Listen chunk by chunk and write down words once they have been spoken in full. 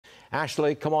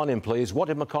Ashley, come on in, please. What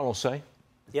did McConnell say?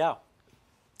 Yeah.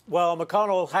 Well,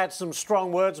 McConnell had some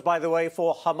strong words, by the way,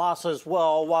 for Hamas as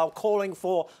well, while calling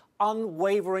for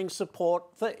unwavering support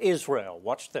for Israel.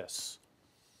 Watch this.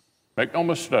 Make no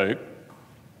mistake,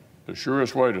 the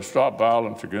surest way to stop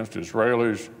violence against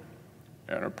Israelis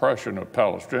and oppression of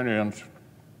Palestinians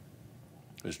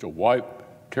is to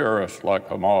wipe terrorists like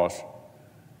Hamas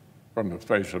from the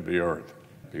face of the earth.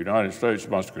 The United States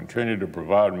must continue to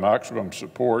provide maximum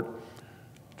support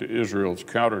to Israel's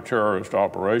counter-terrorist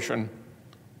operation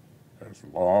as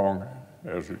long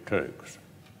as it takes.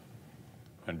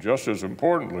 And just as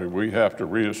importantly, we have to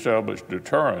reestablish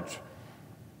deterrence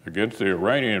against the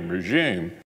Iranian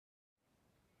regime.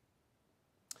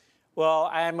 Well,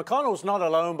 and McConnell's not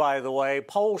alone, by the way.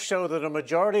 Polls show that a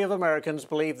majority of Americans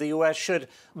believe the U.S. should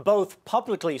both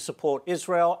publicly support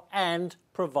Israel and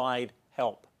provide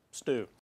help. Stu.